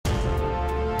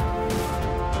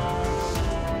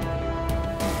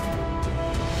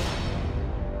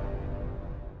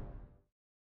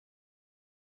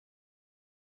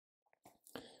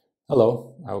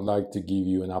Hello, I would like to give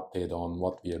you an update on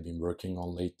what we have been working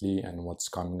on lately and what's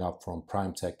coming up from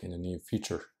PrimeTek in the near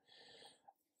future.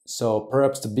 So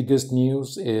perhaps the biggest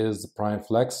news is the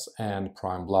PrimeFlex and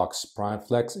PrimeBlocks.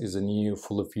 PrimeFlex is a new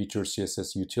fully featured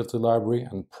CSS utility library,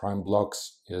 and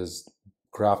PrimeBlocks is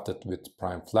crafted with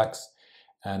PrimeFlex,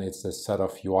 and it's a set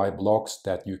of UI blocks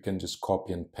that you can just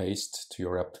copy and paste to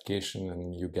your application,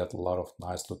 and you get a lot of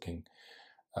nice looking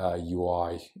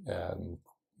UI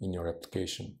in your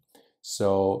application.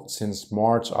 So since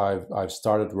March, I've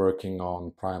started working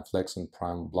on PrimeFlex and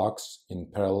PrimeBlocks in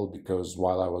parallel, because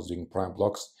while I was doing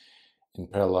PrimeBlocks, in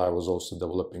parallel I was also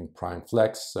developing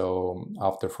PrimeFlex. So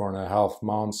after 4.5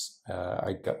 months,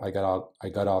 I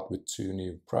got out with 2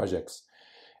 new projects,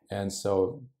 and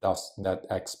so that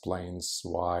explains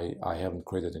why I haven't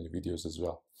created any videos as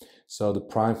well. So the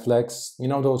PrimeFlex,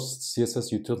 those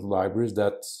CSS utility libraries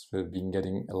that have been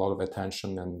getting a lot of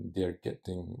attention and they're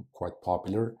getting quite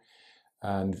popular.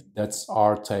 And that's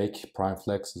our take.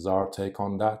 PrimeFlex is our take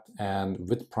on that. And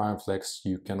with PrimeFlex,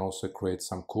 you can also create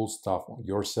some cool stuff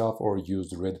yourself or use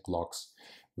the Reddit blocks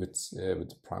with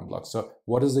the PrimeBlocks. So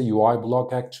what is a UI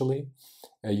block actually?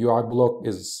 A UI block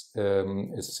is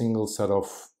a single set of,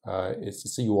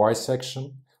 it's a UI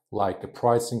section, like a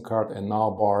pricing card, a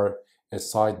navbar, a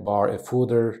sidebar, a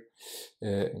footer,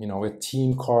 a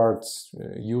theme card,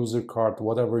 user card,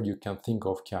 whatever you can think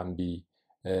of can be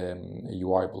a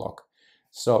UI block.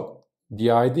 So the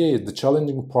idea, the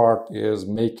challenging part is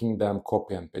making them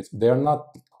copy and paste. They're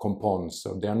not components,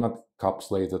 so they're not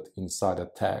encapsulated inside a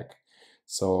tag.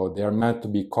 So they're meant to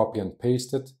be copy and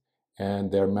pasted,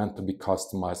 and they're meant to be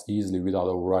customized easily without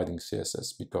overriding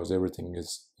CSS, because everything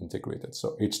is integrated.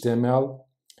 So HTML,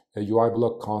 a UI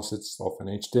block consists of an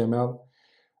HTML,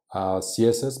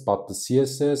 CSS, but the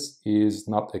CSS is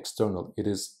not external, it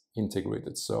is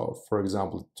integrated. So for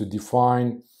example, to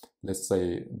define, let's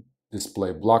say,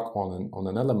 display block on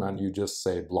an element, you just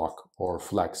say block or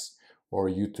flex, or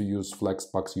to use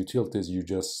flexbox utilities, you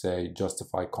just say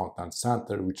justify content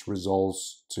center, which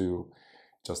resolves to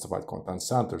justified content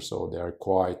center. So they are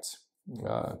quite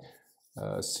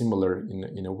similar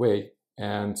in a way.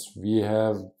 And we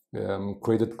have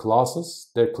created classes.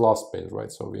 They're class-based,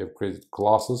 right? So we have created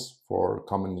classes for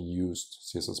commonly used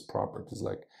CSS properties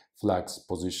like flex,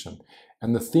 position.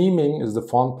 And the theming is the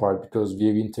fun part, because we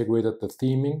have integrated the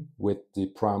theming with the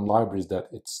Prime libraries that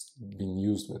it's being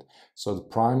used with. So the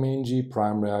PrimeNG,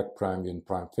 PrimeReact, PrimeView, and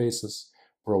PrimeFaces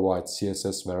provide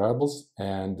CSS variables,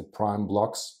 and the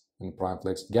PrimeBlocks and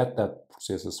PrimeFlex get that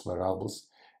CSS variables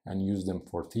and use them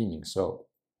for theming. So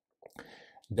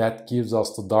that gives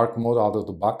us the dark mode out of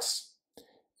the box.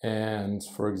 And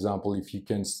for example, if you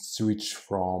can switch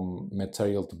from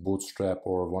Material to Bootstrap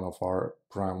or one of our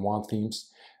Prime 1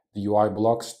 themes, the UI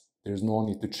blocks, there's no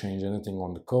need to change anything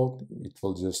on the code. It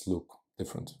will just look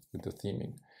different with the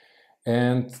theming.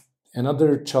 And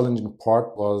another challenging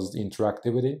part was the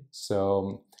interactivity.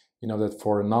 So, that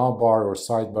for a navbar or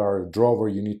sidebar or drawer,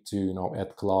 you need to,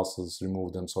 add classes,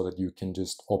 remove them so that you can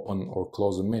just open or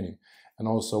close a menu. And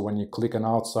also when you click on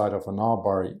outside of a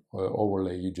navbar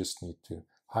overlay, you just need to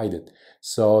hide it.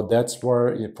 So that's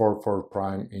where for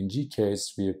PrimeNG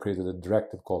case, we have created a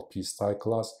directive called pStyle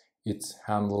class. It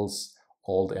handles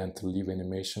all the enter leave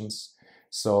animations.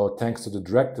 So thanks to the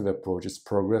directive approach, it's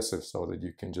progressive, so that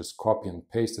you can just copy and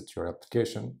paste it to your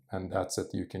application, and that's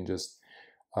it. You can just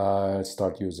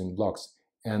start using blocks.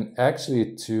 And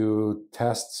actually, to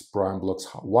test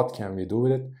PrimeBlocks, what can we do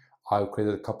with it? I've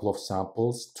created a couple of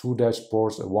samples, 2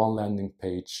 dashboards, 1 landing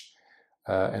page,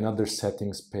 another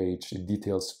settings page, a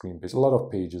detailed screen page, a lot of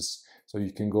pages. So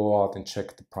you can go out and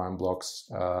check the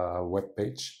PrimeBlocks web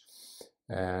page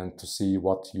and to see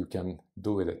what you can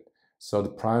do with it. So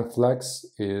the PrimeFlex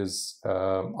is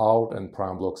out, and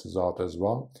PrimeBlocks is out as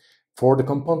well. For the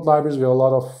component libraries, we have a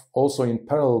lot of, also in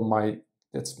parallel,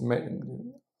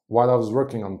 while I was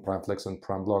working on PrimeFlex and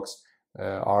PrimeBlocks,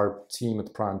 our team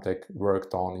at PrimeTek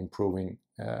worked on improving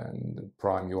the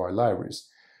Prime UI libraries.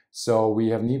 So we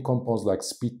have new components like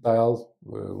speed dial,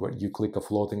 where you click a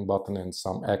floating button and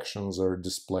some actions are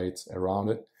displayed around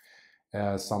it.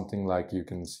 Something like you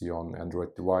can see on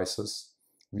Android devices.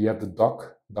 We have the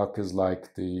dock. Dock is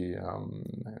like the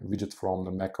widget from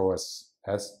the Mac OS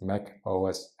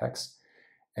X.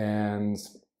 And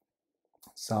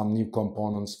some new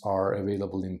components are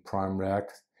available in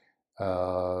PrimeReact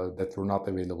that were not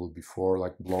available before,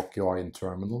 like Block UI and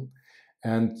Terminal.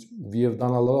 And we have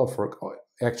done a lot of work.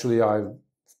 Actually, I've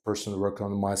personally worked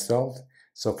on it myself.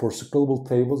 So for scrollable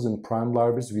tables in Prime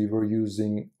libraries, we were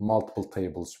using multiple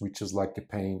tables, which is like a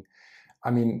pain. I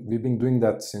mean, we've been doing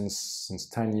that since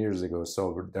 10 years ago,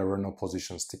 so there were no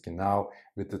position sticky. Now,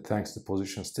 with the thanks to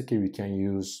position sticky, we can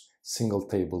use single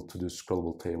table to do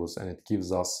scrollable tables, and it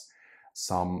gives us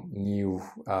some new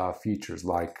features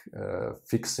like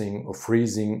fixing or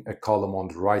freezing a column on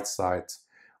the right side,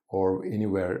 or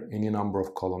anywhere, any number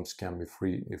of columns can be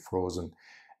frozen.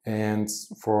 And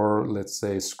for, let's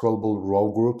say, scrollable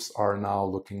row groups are now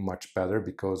looking much better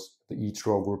because each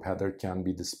row group header can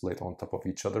be displayed on top of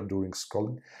each other during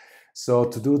scrolling. So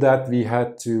to do that, we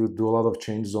had to do a lot of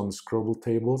changes on the scrollable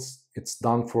tables. It's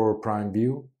done for Prime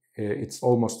View. It's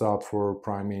almost out for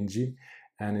Prime NG,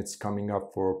 and it's coming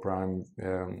up for Prime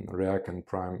React and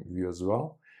Prime View as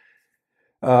well.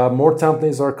 More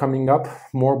templates are coming up,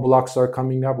 more blocks are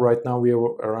coming up. Right now we have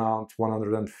around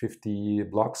 150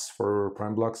 blocks for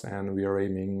PrimeBlocks, and we are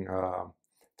aiming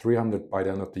 300 by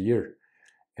the end of the year.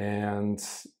 And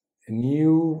a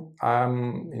new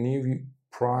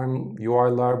Prime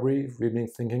UI library we've been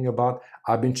thinking about.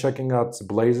 I've been checking out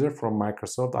Blazor from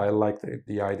Microsoft. I like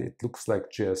the idea. It looks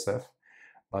like JSF,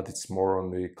 but it's more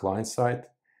on the client side.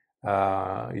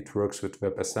 It works with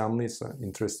WebAssembly. It's an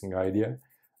interesting idea.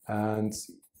 And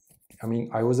I mean,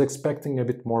 I was expecting a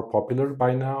bit more popular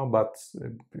by now, but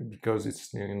because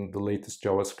it's in the latest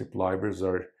JavaScript libraries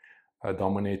are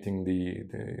dominating the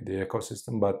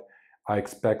ecosystem, but I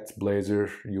expect Blazor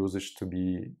usage to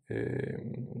be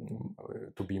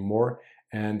more.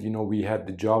 And we had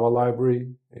the Java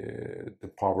library, the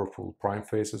powerful Prime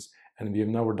faces, and we have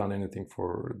never done anything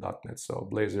for .NET. So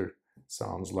Blazor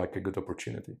sounds like a good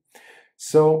opportunity.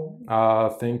 So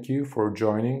thank you for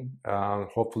joining.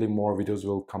 Hopefully more videos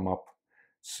will come up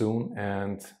soon,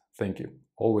 and thank you.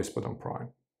 Always put on Prime.